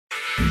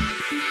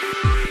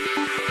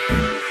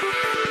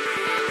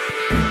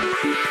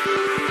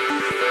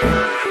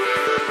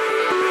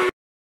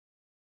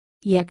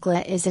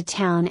Yecla is a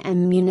town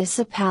and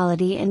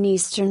municipality in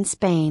eastern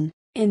Spain,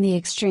 in the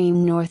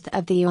extreme north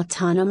of the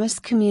autonomous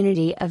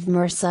community of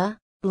Murcia,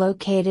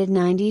 located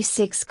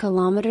 96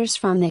 kilometers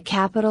from the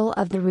capital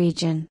of the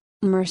region,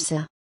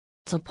 Murcia.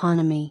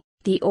 Toponymy: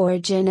 the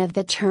origin of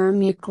the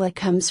term Yecla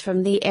comes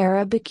from the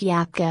Arabic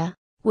Yecla,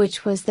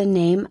 which was the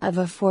name of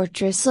a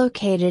fortress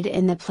located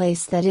in the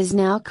place that is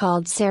now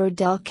called Cerro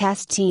del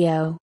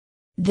Castillo.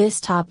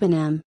 This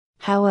toponym,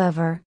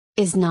 however,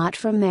 is not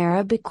from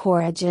Arabic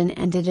origin,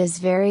 and it is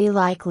very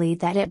likely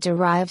that it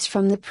derives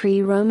from the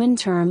pre-Roman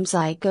terms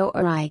Ico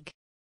or Ike.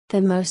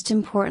 The most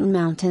important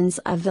mountains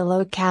of the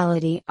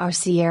locality are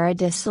Sierra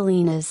de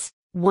Salinas,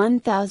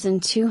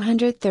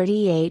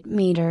 1,238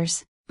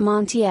 meters,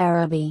 Monte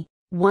Arabi,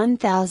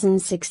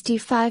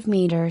 1,065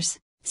 meters,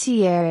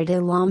 Sierra de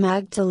la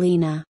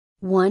Magdalena,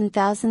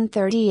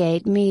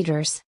 1,038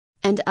 meters,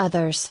 and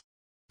others.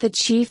 The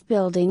chief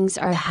buildings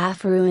are a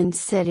half-ruined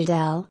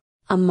citadel,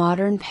 a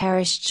modern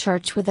parish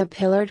church with a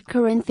pillared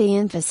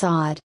Corinthian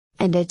facade,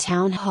 and a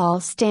town hall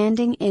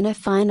standing in a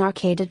fine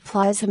arcaded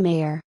Plaza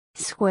Mayor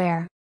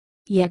square.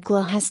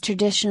 Yecla has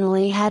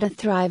traditionally had a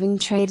thriving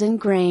trade in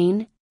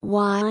grain,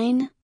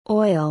 wine,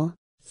 oil,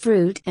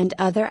 fruit and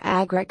other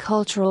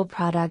agricultural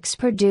products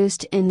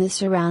produced in the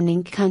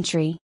surrounding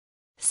country.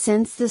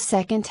 Since the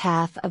second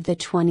half of the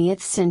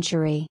 20th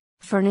century,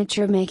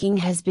 furniture making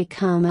has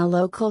become a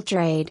local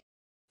trade.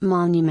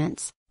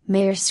 Monuments: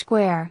 Mayor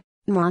Square,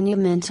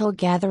 monumental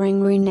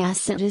gathering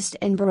Renaissance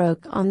and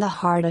Baroque on the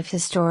heart of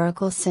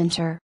historical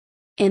center.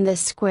 In the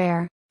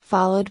square,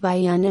 followed by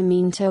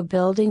Monumento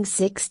building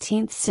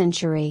 16th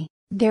century,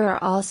 there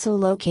are also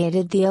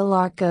located the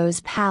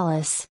Alarcos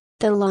Palace,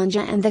 the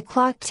Lonja and the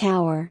Clock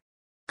Tower.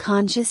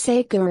 Concha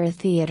Segura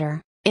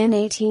Theater. In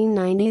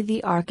 1890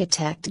 the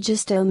architect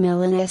Justo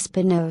Milan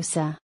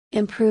Espinosa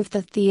improved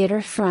the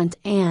theater front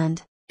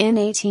and, in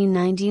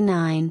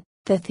 1899,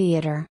 the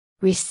theater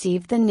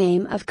received the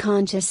name of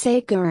Concha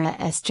Segura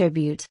as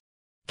tribute.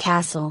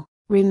 Castle,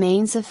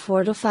 remains of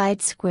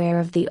fortified square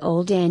of the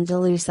old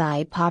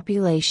Andalusi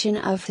population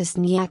of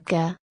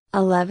Hisniaca,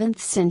 11th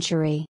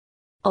century.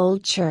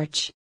 Old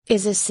Church,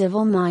 is a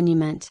civil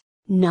monument,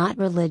 not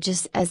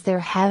religious, as there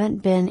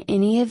haven't been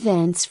any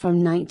events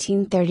from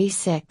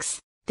 1936,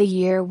 the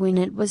year when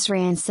it was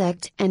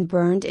ransacked and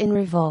burned in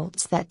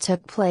revolts that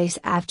took place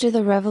after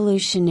the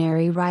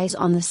revolutionary rise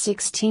on the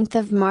 16th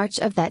of March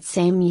of that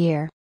same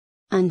year.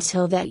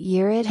 Until that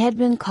year it had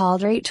been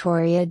called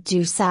Rectoria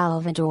do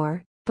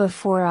Salvador,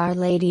 before Our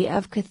Lady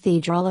of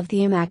Cathedral of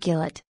the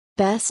Immaculate,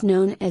 best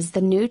known as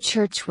the new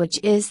church, which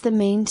is the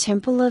main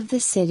temple of the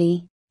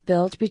city,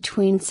 built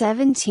between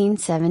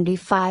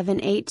 1775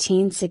 and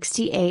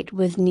 1868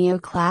 with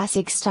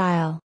neoclassic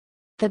style.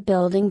 The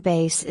building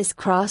base is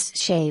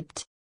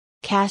cross-shaped.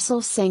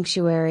 Castle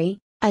Sanctuary,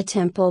 a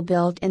temple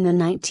built in the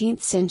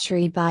 19th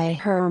century by a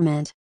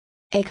hermit.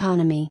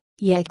 Economy: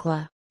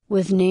 Yecla,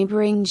 with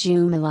neighboring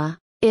Jumilla,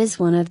 is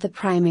one of the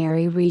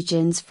primary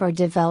regions for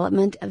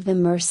development of the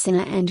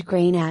Murcina and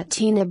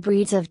Granatina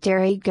breeds of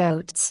dairy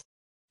goats.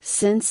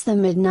 Since the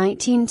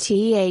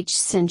mid-19th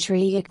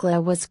century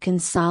Yecla was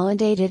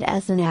consolidated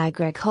as an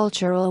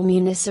agricultural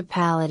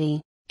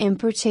municipality, in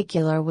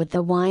particular with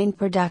the wine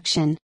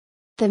production.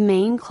 The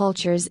main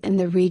cultures in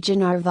the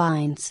region are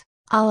vines,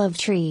 olive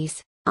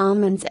trees,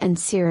 almonds and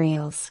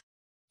cereals.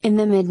 In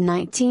the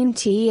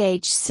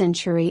mid-19th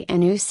century a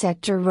new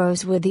sector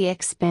rose with the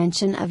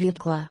expansion of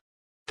Yecla.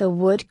 The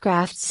wood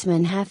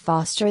craftsmen have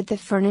fostered the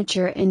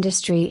furniture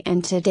industry,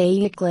 and today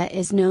Yecla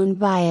is known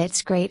by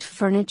its great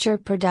furniture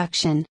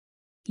production.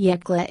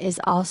 Yecla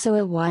is also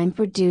a wine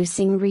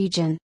producing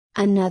region,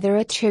 another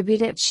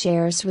attribute it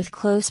shares with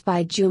close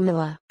by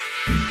Jumilla.